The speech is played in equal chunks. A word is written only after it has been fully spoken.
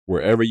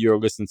Wherever you're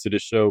listening to the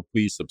show,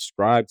 please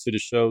subscribe to the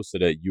show so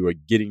that you are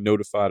getting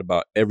notified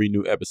about every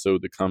new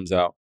episode that comes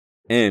out.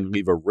 And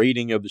leave a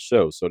rating of the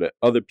show so that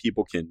other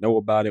people can know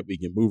about it. We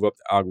can move up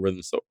the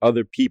algorithm so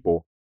other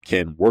people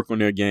can work on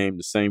their game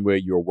the same way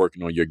you're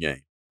working on your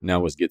game.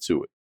 Now let's get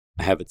to it.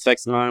 I have a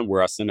text line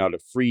where I send out a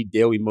free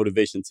daily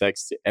motivation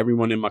text to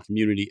everyone in my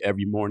community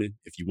every morning.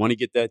 If you want to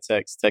get that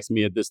text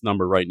me at this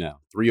number right now,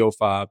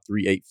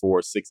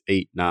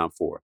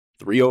 305-384-6894.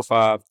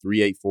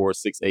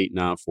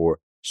 305-384-6894.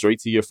 Straight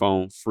to your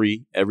phone,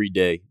 free, every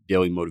day,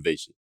 daily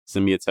motivation.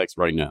 Send me a text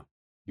right now.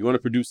 You want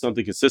to produce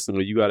something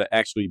consistently, you got to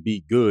actually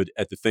be good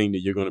at the thing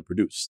that you're going to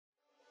produce.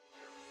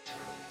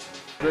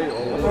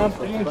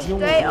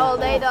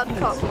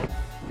 StrayAllDay.com.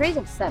 Pretty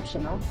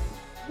exceptional.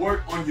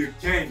 Work on your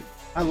game.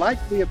 I like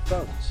the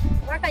approach.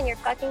 Work on your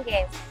fucking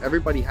game.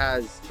 Everybody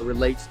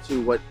relates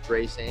to what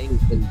Dre's saying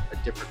in a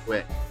different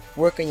way.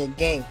 Work on your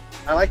game.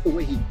 I like the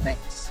way he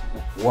thinks.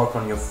 Work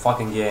on your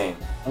fucking game.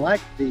 I like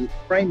the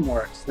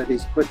frameworks that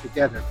he's put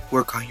together.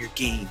 Work on your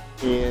game.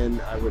 And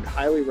I would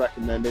highly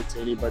recommend it to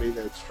anybody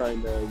that's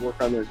trying to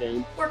work on their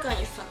game. Work on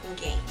your fucking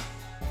game.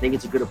 I think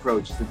it's a good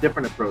approach. It's a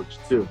different approach,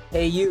 too.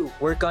 Hey, you,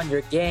 work on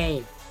your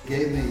game.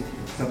 Gave me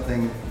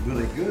something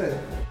really good.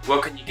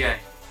 Work on your game.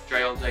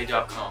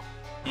 StrayAllDay.com.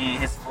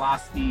 And his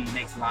philosophy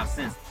makes a lot of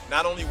sense.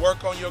 Not only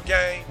work on your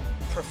game,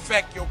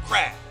 perfect your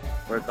craft.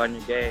 Work on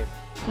your game.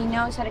 He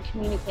knows how to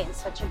communicate in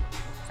such a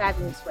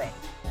fabulous way.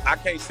 I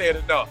can't say it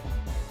enough.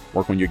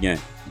 Work on your game.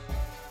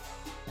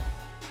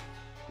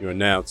 You are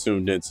now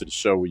tuned into the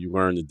show where you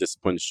learn the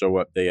discipline to show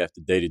up day after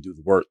day to do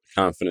the work, the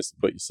confidence to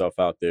put yourself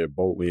out there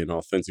boldly and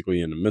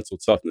authentically, and the mental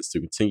toughness to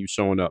continue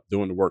showing up,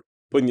 doing the work,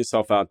 putting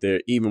yourself out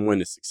there, even when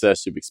the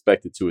success you've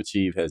expected to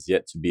achieve has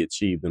yet to be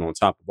achieved. And on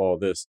top of all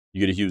this,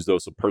 you get a huge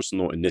dose of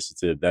personal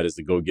initiative. That is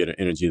the go-getter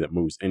energy that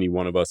moves any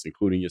one of us,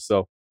 including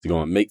yourself, to go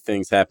and make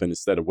things happen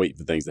instead of waiting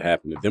for things to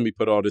happen. And then we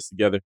put all this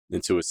together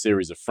into a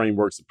series of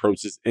frameworks,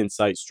 approaches,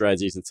 insights,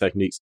 strategies, and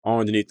techniques all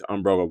underneath the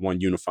umbrella of one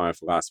unifying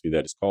philosophy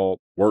that is called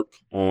Work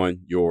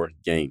on Your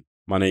Game.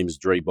 My name is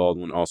Dre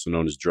Baldwin, also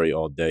known as Dre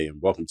All Day,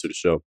 and welcome to the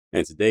show.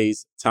 And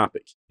today's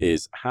topic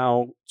is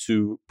how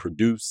to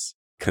produce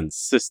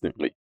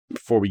consistently.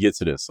 Before we get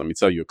to this, let me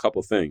tell you a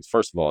couple things.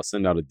 First of all, I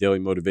send out a daily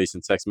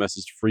motivation text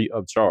message free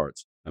of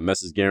charge. A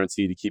message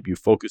guaranteed to keep you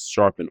focused,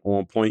 sharp, and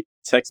on point.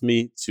 Text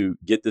me to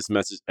get this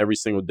message every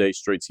single day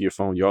straight to your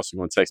phone. You're also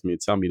going to text me and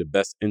tell me the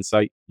best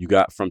insight you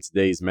got from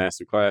today's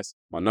masterclass.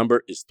 My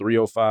number is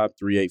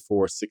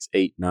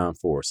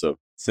 305-384-6894. So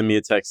send me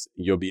a text.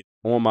 You'll be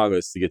on my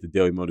list to get the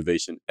daily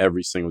motivation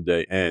every single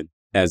day. And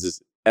as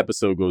this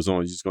episode goes on,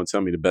 you're just going to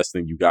tell me the best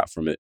thing you got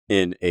from it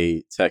in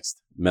a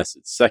text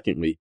message.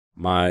 Secondly,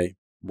 my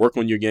Work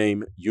on Your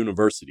Game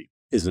University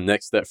is the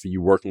next step for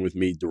you working with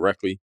me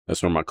directly.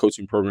 That's where my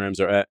coaching programs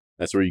are at.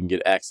 That's where you can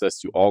get access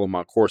to all of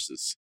my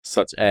courses,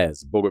 such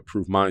as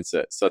Bulletproof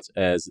Mindset, such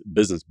as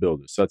Business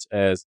Builder, such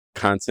as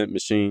Content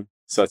Machine,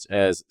 such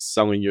as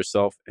Selling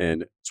Yourself,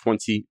 and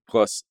 20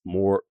 plus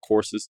more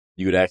courses.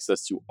 You get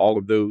access to all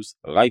of those,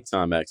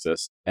 lifetime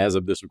access as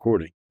of this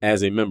recording,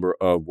 as a member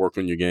of Work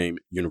on Your Game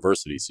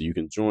University. So you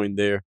can join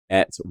there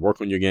at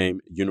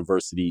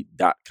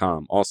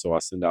workonyourgameuniversity.com. Also, I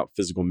send out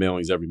physical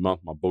mailings every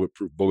month, my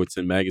Bulletproof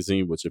Bulletin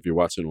magazine, which if you're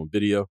watching on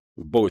video,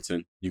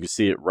 Bulletin, you can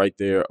see it right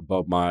there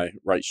above my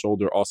right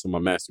shoulder. Also, my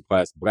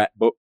Masterclass Black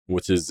Book,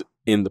 which is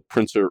in the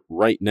printer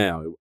right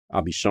now.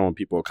 I'll be showing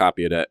people a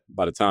copy of that.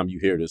 By the time you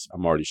hear this,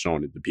 I'm already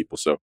showing it to people.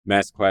 So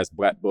Masterclass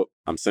Black Book,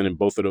 I'm sending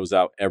both of those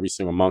out every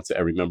single month to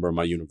every member of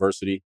my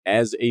university.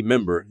 As a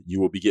member,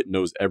 you will be getting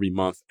those every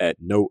month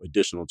at no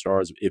additional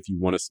charge. If you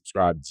want to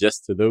subscribe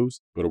just to those,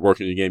 go to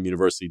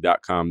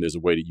workonyourgameuniversity.com. There's a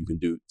way that you can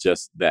do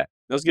just that.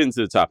 Now let's get into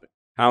the topic,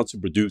 how to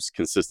produce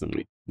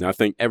consistently. Now, I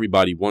think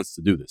everybody wants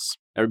to do this.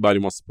 Everybody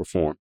wants to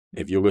perform.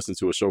 If you're listening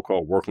to a show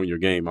called Work on Your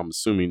Game, I'm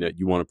assuming that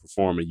you want to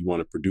perform and you want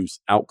to produce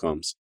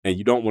outcomes. And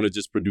you don't want to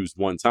just produce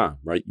one time,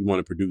 right? You want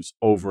to produce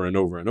over and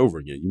over and over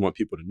again. You want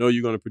people to know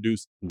you're going to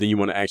produce, and then you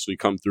want to actually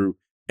come through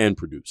and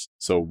produce.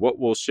 So what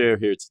we'll share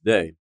here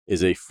today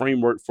is a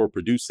framework for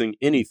producing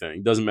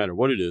anything. Doesn't matter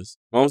what it is,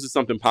 as long as it's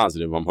something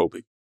positive, I'm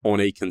hoping, on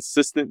a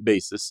consistent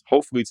basis,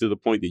 hopefully to the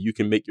point that you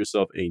can make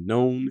yourself a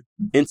known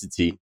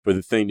entity for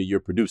the thing that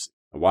you're producing.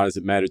 And why does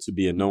it matter to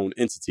be a known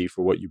entity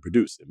for what you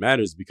produce? It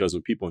matters because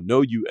when people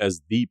know you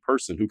as the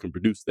person who can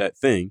produce that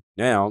thing,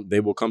 now they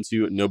will come to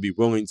you and they'll be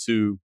willing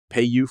to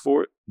pay you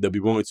for it. They'll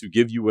be willing to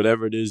give you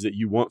whatever it is that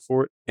you want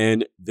for it.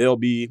 And they'll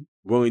be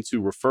willing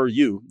to refer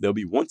you. They'll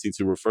be wanting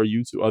to refer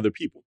you to other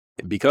people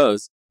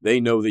because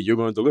they know that you're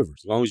going to deliver.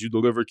 As long as you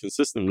deliver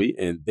consistently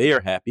and they are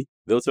happy,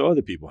 they'll tell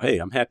other people, hey,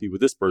 I'm happy with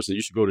this person.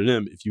 You should go to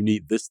them if you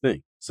need this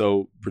thing.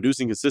 So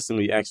producing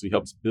consistently actually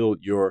helps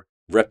build your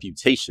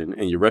reputation,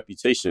 and your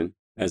reputation,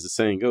 as the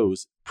saying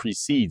goes,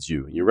 precedes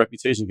you. And your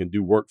reputation can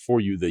do work for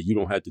you that you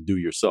don't have to do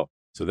yourself.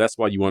 So that's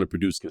why you want to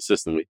produce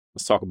consistently.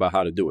 Let's talk about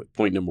how to do it.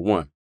 Point number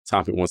one,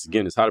 topic once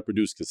again, is how to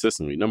produce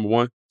consistently. Number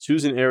one,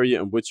 choose an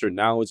area in which your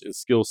knowledge and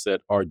skill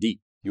set are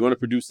deep. You want to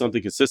produce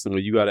something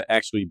consistently, you got to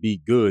actually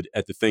be good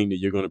at the thing that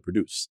you're going to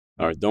produce.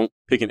 All right. Don't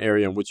pick an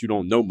area in which you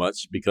don't know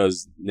much,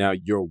 because now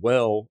your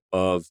well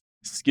of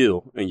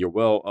skill and your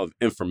well of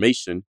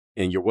information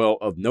and your well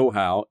of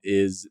know-how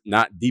is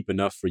not deep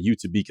enough for you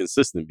to be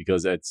consistent,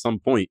 because at some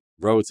point,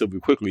 relatively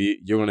quickly,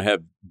 you're going to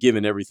have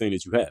given everything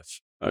that you have.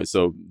 All right.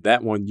 So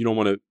that one, you don't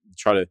want to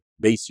try to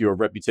base your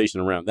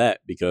reputation around that,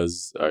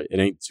 because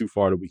it ain't too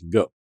far that we can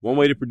go. One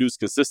way to produce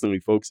consistently,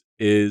 folks,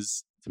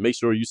 is to make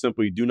sure you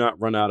simply do not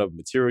run out of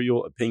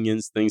material,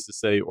 opinions, things to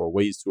say, or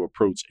ways to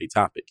approach a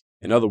topic.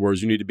 In other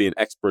words, you need to be an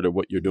expert at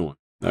what you're doing,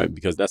 right?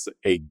 Because that's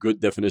a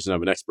good definition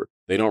of an expert.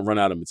 They don't run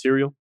out of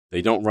material.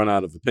 They don't run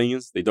out of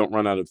opinions. They don't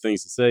run out of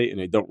things to say, and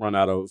they don't run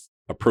out of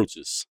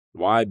approaches.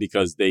 Why?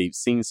 Because they've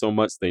seen so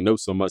much, they know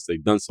so much,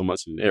 they've done so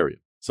much in an area.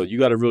 So you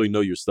got to really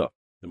know your stuff.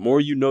 The more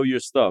you know your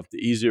stuff, the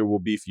easier it will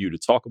be for you to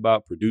talk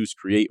about, produce,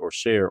 create, or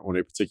share on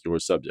a particular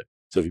subject.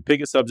 So if you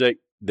pick a subject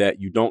that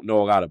you don't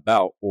know a lot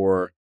about,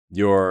 or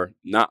you're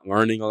not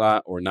learning a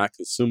lot or not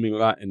consuming a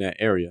lot in that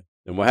area,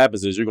 then what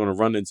happens is you're going to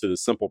run into the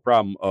simple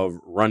problem of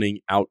running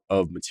out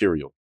of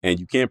material. And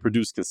you can't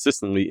produce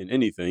consistently in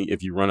anything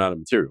if you run out of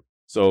material.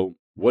 So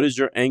what is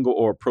your angle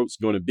or approach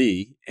going to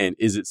be? And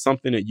is it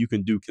something that you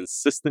can do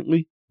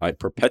consistently, like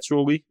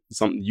perpetually,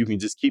 something you can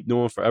just keep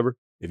doing forever?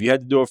 If you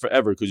had to do it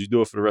forever, could you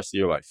do it for the rest of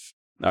your life?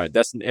 All right,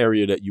 that's an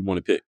area that you want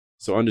to pick.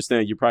 So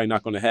understand you're probably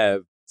not going to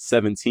have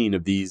 17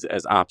 of these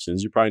as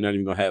options. You're probably not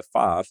even going to have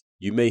 5.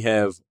 You may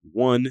have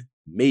 1,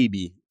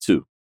 maybe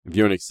 2. If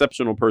you're an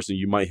exceptional person,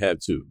 you might have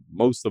 2.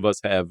 Most of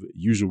us have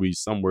usually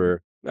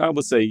somewhere, I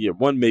would say,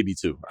 1, maybe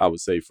 2, I would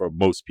say for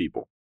most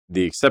people.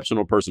 The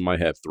exceptional person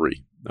might have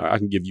 3. I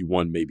can give you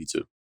 1, maybe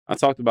 2. I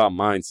talked about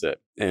mindset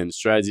and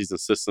strategies and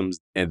systems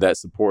and that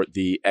support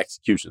the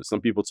execution. Some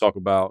people talk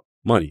about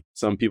money.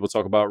 Some people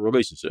talk about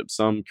relationships,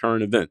 some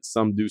current events,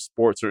 some do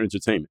sports or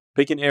entertainment.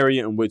 Pick an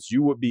area in which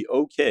you would be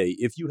okay,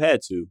 if you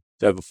had to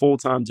have a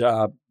full-time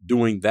job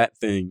doing that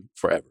thing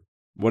forever.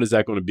 What is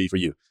that going to be for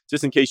you?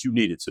 Just in case you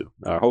needed to.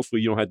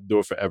 Hopefully you don't have to do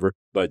it forever,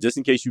 but just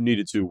in case you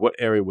needed to, what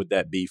area would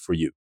that be for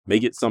you?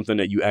 Make it something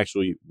that you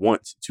actually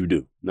want to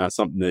do, not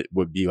something that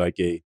would be like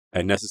a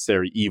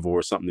necessary evil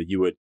or something that you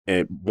would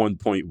at one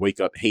point wake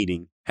up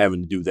hating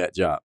having to do that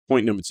job.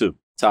 Point number 2.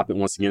 Topic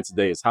once again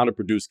today is how to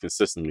produce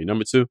consistently.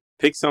 Number 2,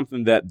 pick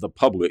something that the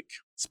public,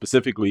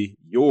 specifically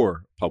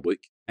your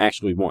public,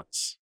 actually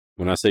wants.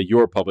 When I say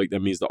your public,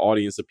 that means the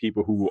audience of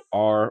people who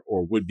are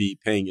or would be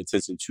paying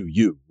attention to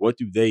you. What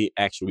do they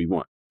actually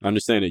want?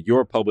 Understand that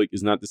your public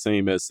is not the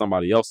same as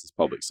somebody else's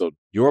public. So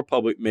your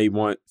public may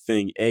want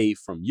thing A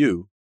from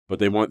you, but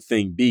they want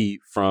thing B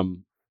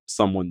from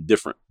someone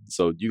different.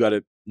 So you got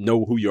to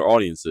know who your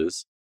audience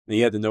is. And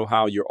you have to know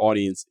how your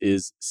audience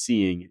is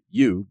seeing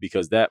you,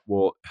 because that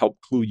will help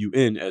clue you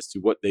in as to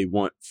what they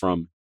want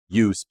from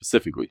you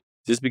specifically.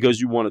 Just because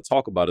you want to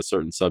talk about a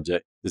certain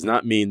subject does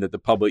not mean that the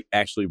public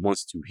actually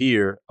wants to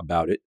hear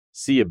about it,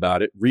 see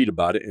about it, read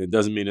about it. And it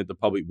doesn't mean that the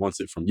public wants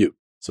it from you.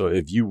 So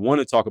if you want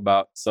to talk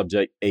about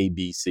subject A,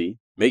 B, C,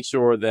 make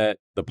sure that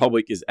the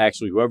public is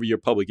actually, whoever your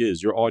public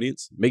is, your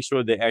audience, make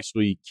sure they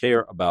actually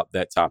care about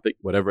that topic,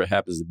 whatever it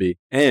happens to be.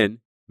 And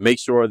make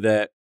sure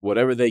that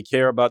whatever they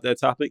care about that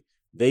topic,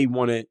 they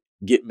want to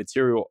get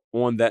material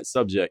on that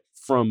subject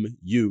from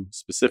you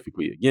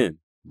specifically. Again,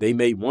 they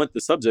may want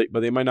the subject, but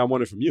they might not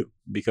want it from you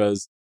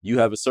because you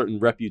have a certain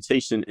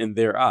reputation in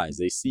their eyes.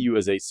 They see you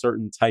as a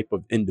certain type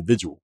of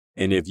individual.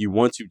 And if you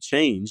want to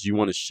change, you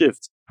want to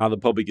shift how the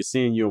public is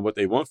seeing you and what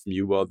they want from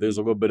you, well, there's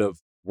a little bit of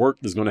work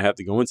that's going to have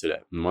to go into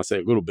that. And when I say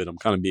a little bit, I'm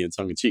kind of being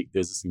tongue in cheek.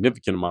 There's a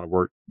significant amount of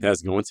work that has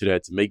to go into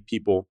that to make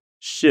people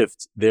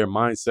shift their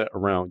mindset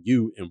around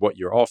you and what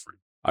you're offering.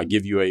 I'll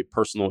give you a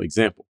personal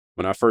example.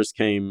 When I first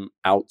came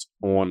out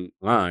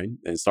online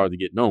and started to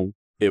get known,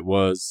 it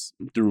was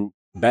through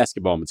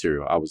basketball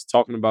material. I was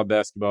talking about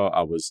basketball.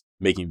 I was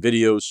making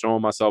videos,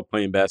 showing myself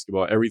playing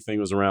basketball. Everything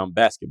was around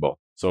basketball.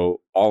 So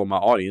all of my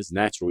audience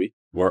naturally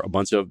were a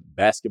bunch of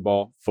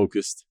basketball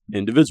focused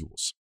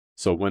individuals.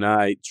 So when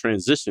I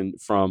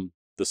transitioned from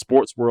the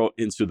sports world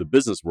into the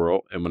business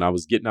world, and when I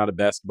was getting out of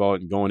basketball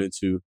and going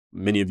into,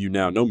 many of you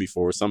now know me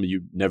for, some of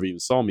you never even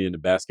saw me in the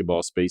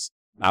basketball space,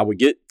 I would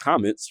get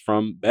comments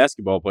from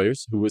basketball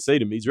players who would say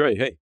to me, Dre,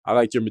 hey, I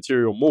liked your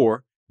material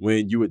more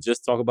when you would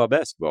just talk about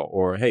basketball.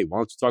 Or, hey, why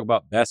don't you talk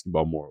about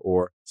basketball more?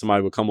 Or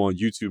somebody would come on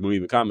YouTube and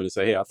leave a comment and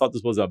say, hey, I thought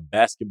this was a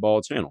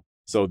basketball channel.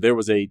 So there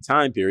was a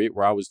time period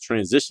where I was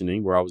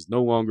transitioning, where I was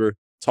no longer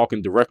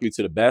talking directly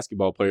to the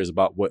basketball players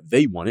about what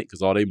they wanted,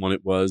 because all they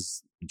wanted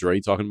was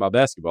Dre talking about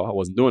basketball. I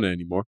wasn't doing it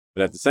anymore.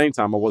 But at the same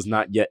time, I was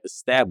not yet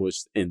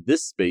established in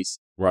this space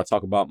where I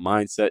talk about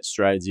mindset,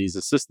 strategies,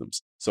 and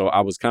systems. So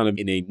I was kind of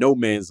in a no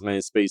man's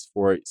land space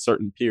for a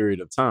certain period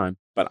of time,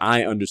 but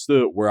I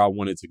understood where I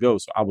wanted to go.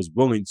 So I was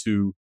willing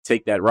to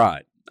take that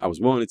ride. I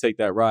was willing to take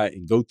that ride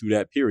and go through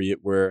that period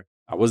where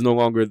I was no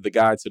longer the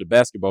guy to the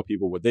basketball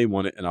people, what they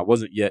wanted, and I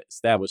wasn't yet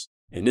established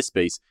in this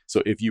space.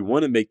 So if you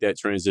want to make that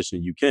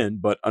transition, you can,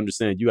 but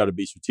understand you got to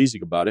be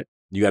strategic about it.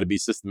 You got to be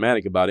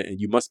systematic about it, and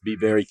you must be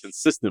very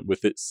consistent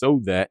with it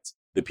so that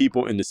the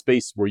people in the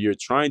space where you're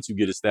trying to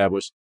get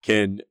established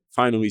can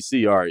finally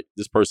see, all right,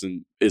 this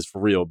person is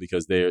for real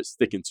because they're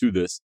sticking to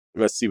this.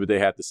 Let's see what they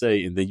have to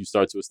say. And then you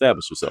start to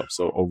establish yourself.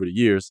 So over the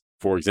years,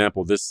 for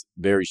example, this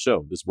very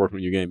show, this Work on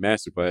Your Game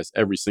Masterclass,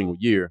 every single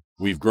year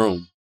we've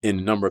grown in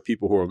the number of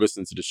people who are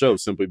listening to the show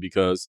simply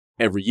because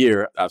every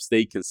year I've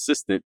stayed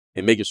consistent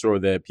in making sure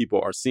that people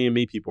are seeing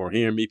me, people are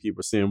hearing me, people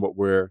are seeing what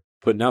we're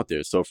putting out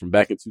there. So from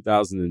back in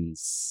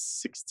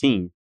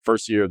 2016,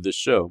 first year of this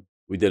show,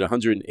 we did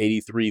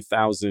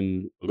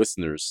 183,000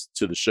 listeners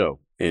to the show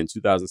in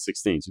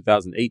 2016.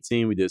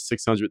 2018, we did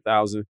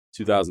 600,000.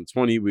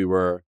 2020, we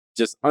were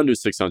just under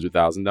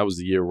 600,000. That was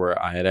the year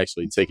where I had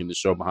actually taken the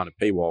show behind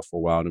a paywall for a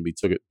while, and we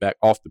took it back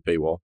off the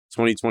paywall.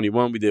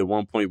 2021, we did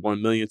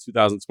 1.1 million.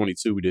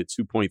 2022, we did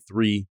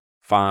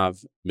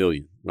 2.35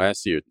 million.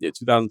 Last year,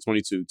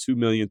 2022,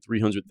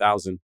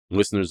 2,300,000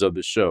 listeners of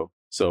the show.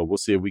 So we'll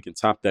see if we can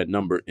top that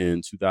number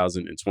in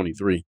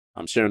 2023.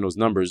 I'm sharing those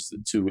numbers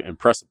to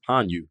impress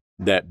upon you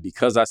that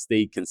because I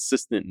stayed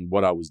consistent in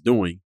what I was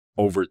doing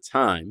over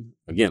time,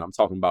 again, I'm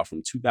talking about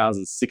from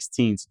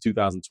 2016 to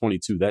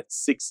 2022,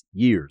 that's 6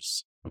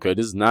 years. Okay,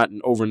 this is not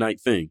an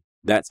overnight thing.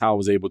 That's how I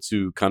was able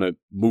to kind of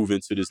move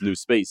into this new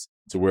space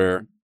to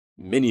where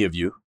many of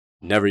you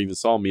never even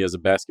saw me as a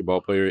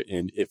basketball player.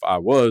 And if I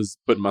was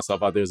putting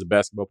myself out there as a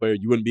basketball player,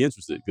 you wouldn't be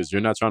interested because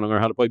you're not trying to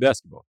learn how to play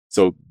basketball.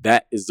 So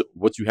that is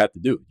what you have to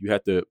do. You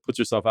have to put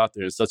yourself out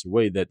there in such a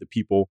way that the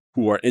people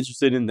who are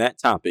interested in that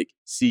topic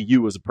see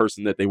you as a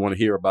person that they want to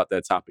hear about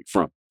that topic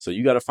from. So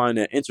you got to find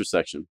that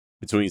intersection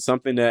between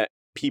something that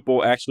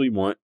people actually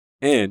want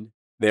and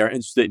they are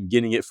interested in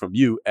getting it from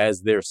you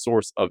as their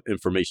source of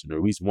information, or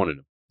at least one of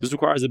them. This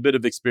requires a bit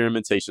of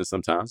experimentation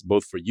sometimes,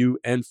 both for you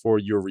and for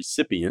your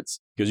recipients,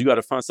 because you got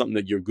to find something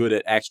that you're good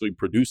at actually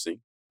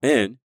producing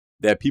and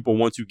that people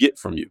want to get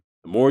from you.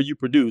 The more you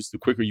produce, the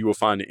quicker you will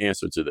find the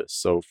answer to this.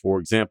 So, for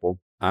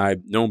example,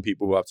 I've known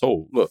people who I've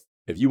told, look,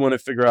 if you want to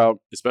figure out,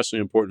 especially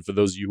important for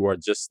those of you who are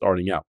just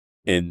starting out,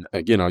 and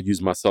again, I'll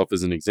use myself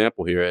as an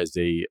example here as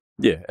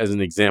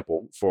an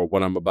example for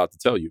what I'm about to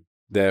tell you.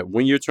 That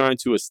when you're trying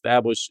to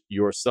establish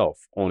yourself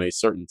on a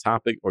certain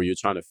topic, or you're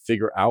trying to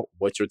figure out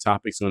what your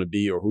topic's going to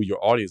be or who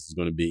your audience is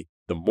going to be,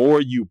 the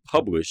more you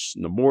publish,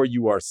 the more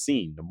you are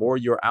seen, the more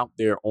you're out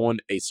there on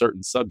a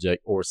certain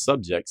subject or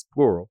subjects,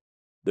 plural,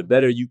 the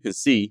better you can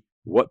see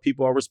what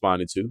people are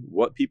responding to,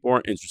 what people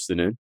are interested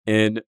in,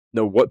 and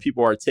know what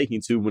people are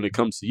taking to when it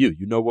comes to you.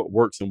 You know what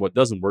works and what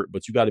doesn't work,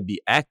 but you got to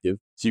be active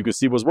so you can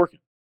see what's working.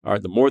 All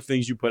right. The more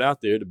things you put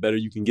out there, the better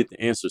you can get the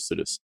answers to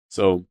this.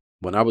 So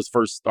when I was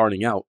first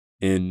starting out,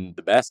 in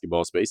the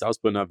basketball space, I was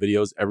putting out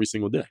videos every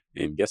single day.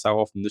 And guess how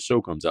often this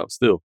show comes out?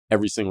 Still,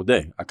 every single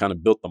day. I kind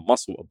of built the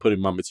muscle of putting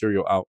my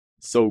material out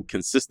so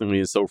consistently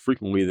and so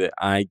frequently that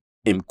I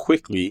am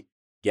quickly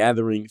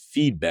gathering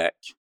feedback,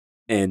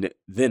 and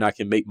then I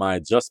can make my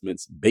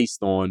adjustments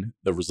based on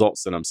the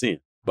results that I'm seeing.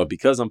 But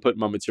because I'm putting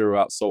my material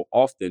out so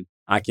often,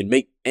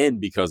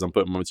 because I'm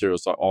putting my material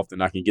so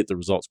often, I can get the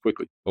results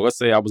quickly. But let's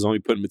say I was only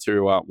putting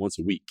material out once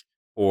a week,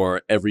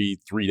 or every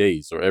 3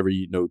 days, or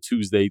every,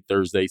 Tuesday,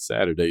 Thursday,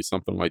 Saturday,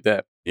 something like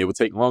that. It would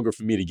take longer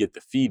for me to get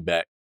the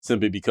feedback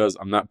simply because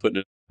I'm not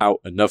putting out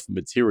enough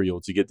material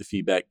to get the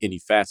feedback any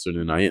faster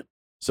than I am.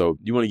 So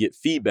you want to get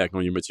feedback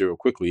on your material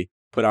quickly,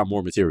 put out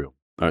more material.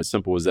 All right,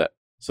 simple as that.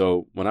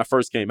 So when I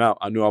first came out,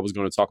 I knew I was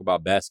going to talk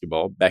about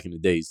basketball back in the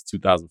days,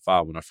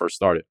 2005, when I first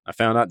started. I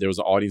found out there was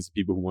an audience of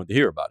people who wanted to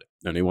hear about it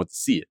and they want to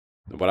see it.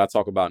 And what I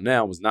talk about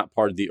now was not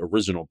part of the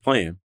original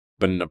plan,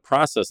 but in the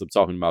process of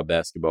talking about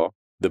basketball,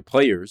 the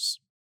players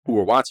who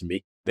were watching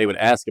me, they would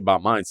ask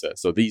about mindset.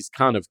 So these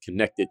kind of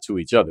connected to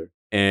each other.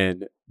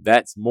 And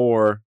that's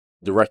more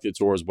directed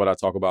towards what I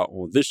talk about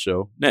on this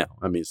show now.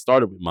 I mean, it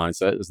started with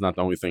mindset. It's not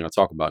the only thing I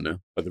talk about now.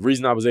 But the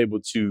reason I was able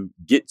to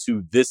get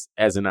to this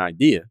as an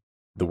idea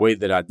the way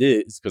that I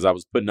did is because I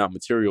was putting out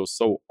material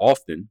so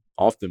often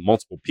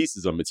multiple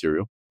pieces of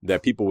material,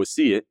 that people would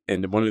see it.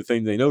 And one of the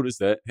things they noticed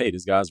that, hey,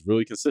 this guy's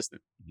really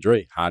consistent.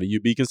 Dre, how do you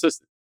be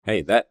consistent?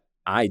 Hey, that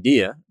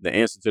idea, the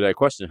answer to that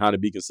question, how to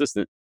be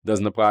consistent,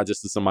 doesn't apply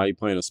just to somebody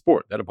playing a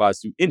sport. That applies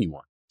to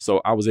anyone. So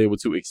I was able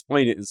to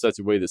explain it in such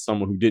a way that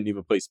someone who didn't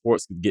even play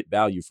sports could get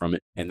value from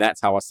it. And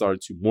that's how I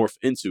started to morph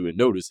into and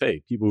notice,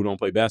 hey, people who don't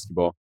play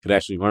basketball could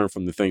actually learn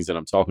from the things that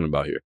I'm talking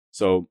about here.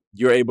 So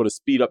you're able to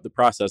speed up the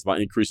process by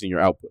increasing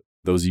your output.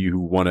 Those of you who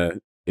want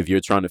to, if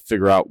you're trying to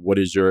figure out what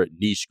is your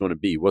niche going to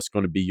be, what's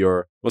going to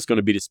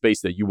be the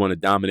space that you want to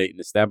dominate and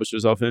establish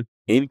yourself in,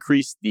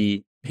 increase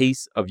the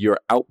pace of your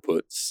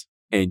outputs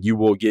and you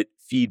will get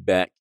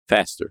feedback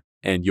faster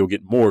and you'll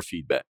get more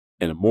feedback.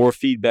 And the more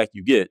feedback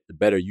you get, the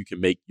better you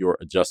can make your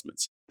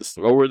adjustments. The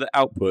slower the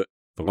output,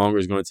 the longer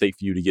it's going to take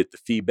for you to get the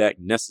feedback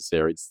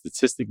necessary,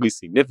 statistically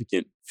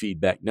significant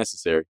feedback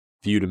necessary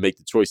for you to make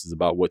the choices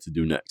about what to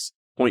do next.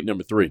 Point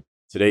number 3.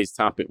 Today's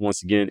topic,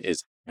 once again,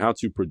 is how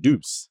to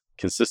produce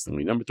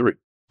consistently. Number 3,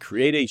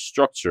 create a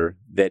structure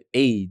that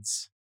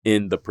aids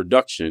in the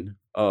production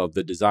of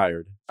the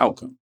desired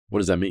outcome. What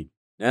does that mean?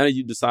 Now that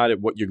you've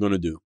decided what you're going to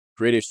do,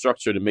 Create a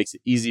structure that makes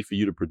it easy for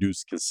you to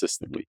produce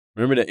consistently.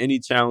 Remember that any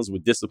challenge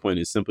with discipline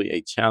is simply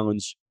a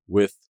challenge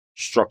with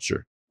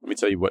structure. Let me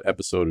tell you what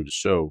episode of the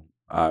show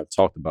I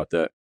talked about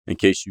that in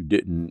case you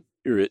didn't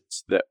hear it.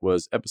 That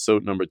was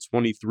episode number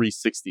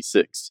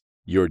 2366.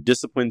 Your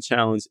discipline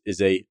challenge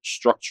is a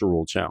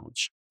structural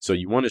challenge. So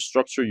you want to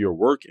structure your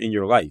work and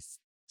your life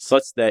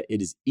such that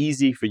it is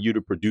easy for you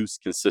to produce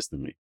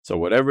consistently. So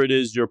whatever it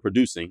is you're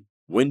producing,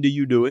 when do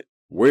you do it?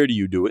 Where do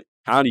you do it?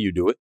 How do you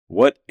do it?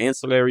 What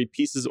ancillary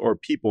pieces or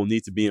people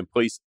need to be in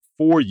place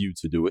for you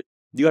to do it?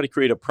 You got to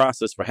create a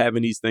process for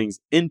having these things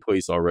in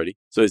place already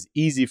so it's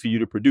easy for you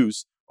to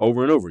produce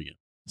over and over again.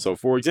 So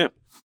for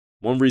example,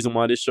 one reason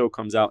why this show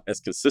comes out as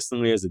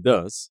consistently as it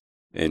does,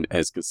 and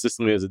as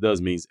consistently as it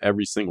does means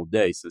every single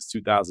day since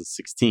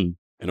 2016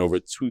 and over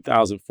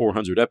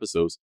 2,400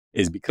 episodes,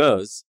 is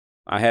because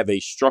I have a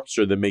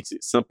structure that makes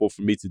it simple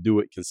for me to do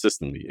it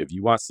consistently. If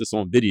you watch this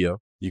on video,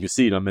 you can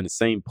see that I'm in the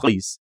same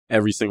place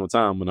every single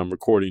time when I'm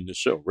recording the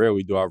show.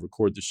 Rarely do I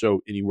record the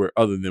show anywhere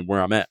other than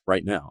where I'm at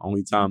right now.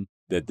 Only time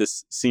that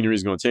this scenery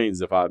is going to change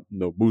is if I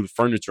move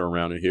furniture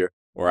around in here,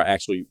 or I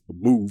actually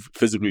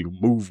physically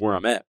move where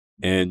I'm at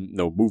and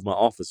move my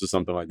office or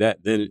something like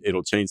that. Then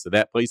it'll change to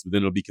that place, but then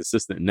it'll be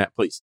consistent in that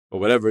place. But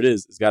whatever it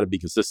is, it's got to be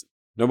consistent.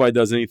 Nobody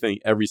does anything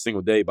every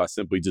single day by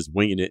simply just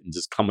winging it and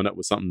just coming up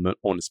with something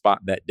on the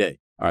spot that day.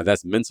 All right,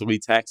 that's mentally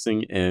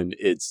taxing and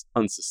it's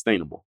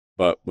unsustainable.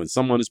 But when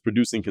someone is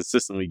producing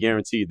consistently,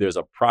 guaranteed there's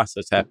a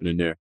process happening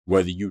there,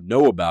 whether you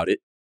know about it,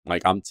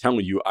 like I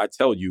tell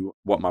you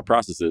what my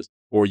process is,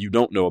 or you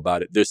don't know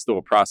about it, there's still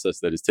a process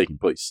that is taking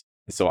place.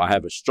 And so I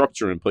have a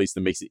structure in place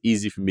that makes it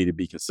easy for me to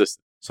be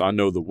consistent. So I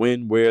know the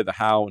when, where, the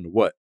how, and the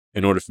what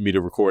in order for me to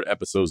record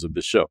episodes of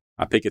this show.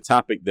 I pick a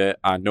topic that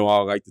I know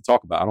I like to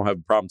talk about. I don't have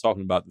a problem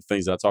talking about the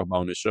things that I talk about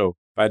on this show.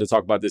 If I had to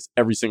talk about this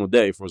every single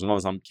day for as long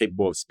as I'm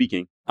capable of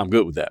speaking, I'm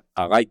good with that.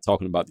 I like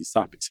talking about these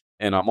topics.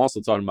 And I'm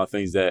also talking about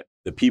things that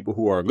the people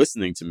who are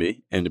listening to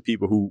me and the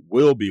people who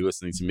will be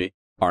listening to me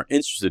are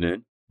interested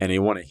in, and they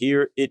want to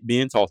hear it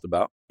being talked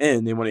about,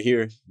 and they want to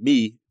hear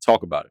me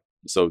talk about it.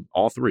 So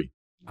all three.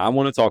 I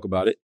want to talk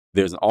about it.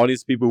 There's an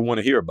audience of people who want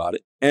to hear about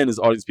it, and there's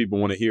an audience of people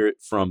who want to hear it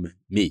from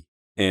me.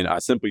 And I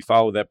simply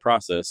follow that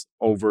process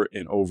over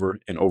and over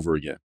and over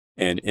again.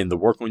 And in the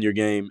Work on Your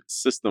Game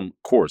system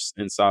course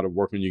inside of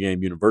Work on Your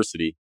Game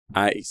University,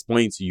 I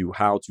explain to you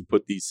how to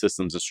put these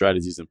systems and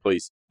strategies in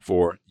place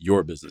for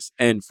your business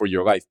and for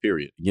your life,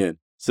 period. Again,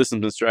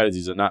 systems and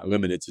strategies are not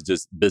limited to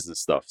just business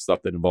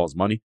stuff that involves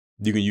money.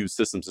 You can use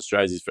systems and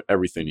strategies for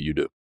everything that you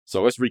do.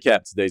 So let's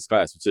recap today's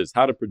class, which is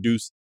how to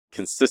produce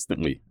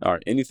consistently. All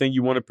right, anything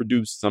you want to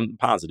produce, something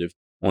positive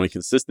on a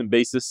consistent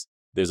basis,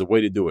 there's a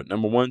way to do it.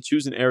 Number one,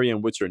 choose an area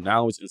in which your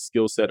knowledge and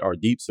skill set are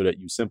deep so that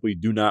you simply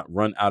do not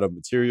run out of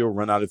material,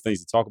 run out of things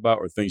to talk about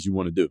or things you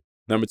want to do.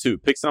 Number two,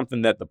 pick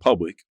something that the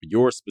public,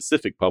 your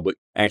specific public,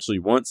 actually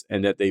wants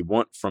and that they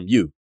want from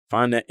you.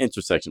 Find that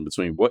intersection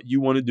between what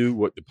you want to do,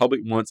 what the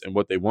public wants, and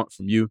what they want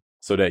from you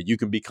so that you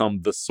can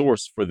become the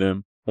source for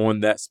them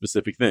on that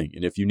specific thing.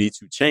 And if you need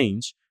to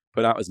change,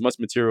 put out as much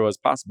material as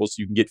possible so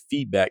you can get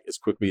feedback as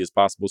quickly as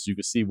possible so you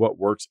can see what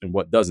works and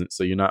what doesn't.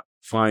 So you're not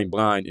flying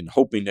blind and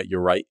hoping that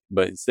you're right,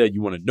 but instead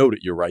you want to know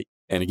that you're right.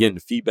 And again,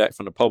 the feedback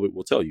from the public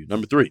will tell you.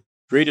 Number three,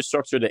 create a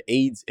structure that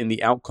aids in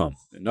the outcome.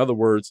 In other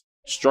words,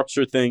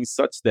 structure things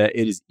such that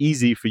it is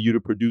easy for you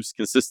to produce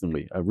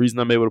consistently. A reason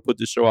I'm able to put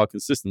this show out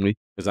consistently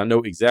is I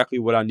know exactly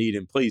what I need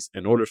in place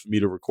in order for me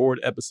to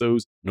record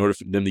episodes, in order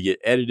for them to get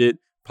edited,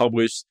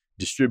 published,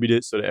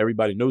 distributed so that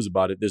everybody knows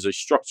about it. There's a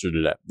structure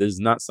to that. There's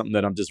not something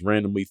that I'm just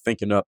randomly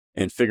thinking up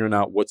and figuring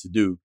out what to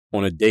do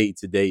on a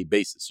day-to-day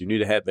basis. You need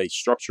to have a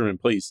structure in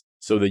place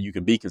so that you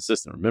can be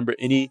consistent. Remember,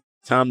 any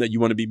time that you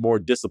want to be more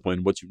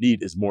disciplined, what you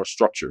need is more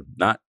structure,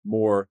 not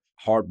more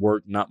hard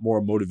work, not more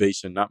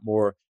motivation, not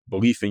more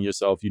belief in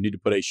yourself. You need to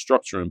put a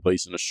structure in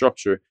place, and a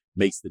structure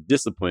makes the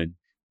discipline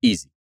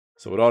easy.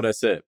 So with all that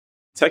said,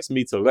 text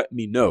me to let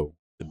me know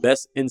the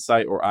best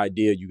insight or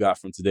idea you got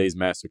from today's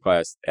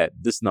masterclass at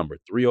this number,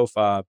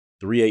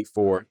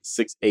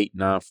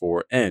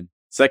 305-384-6894. And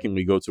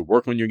secondly, go to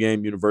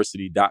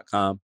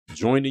workonyourgameuniversity.com.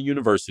 Join the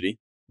university.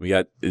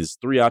 There's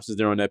three options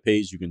there on that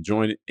page. You can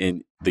join it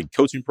in the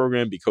coaching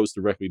program, be coached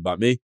directly by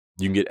me.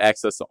 You can get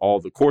access to all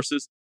the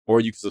courses, or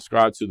you can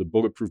subscribe to the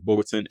Bulletproof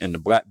Bulletin and the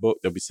Black Book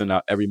that we send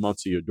out every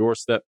month to your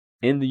doorstep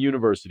in the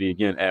university,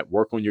 again, at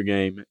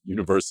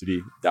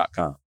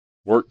workonyourgameuniversity.com.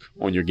 Work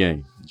on your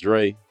game.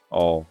 Dre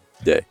all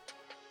day.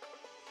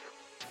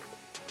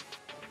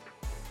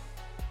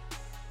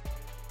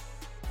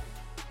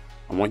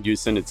 I want you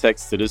to send a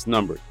text to this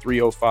number,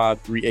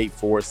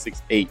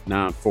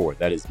 305-384-6894.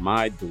 That is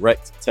my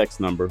direct text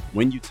number.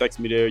 When you text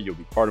me there, you'll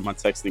be part of my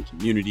texting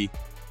community.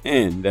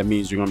 And that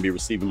means you're going to be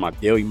receiving my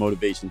daily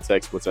motivation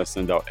text, which I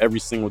send out every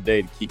single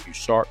day to keep you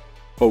sharp,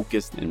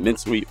 focused, and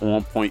mentally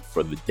on point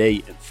for the day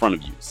in front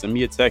of you. Send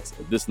me a text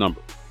at this number,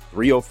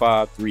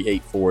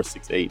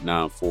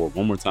 305-384-6894.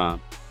 One more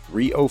time,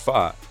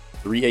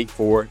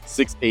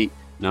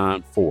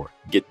 305-384-6894.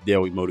 Get the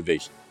daily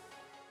motivation.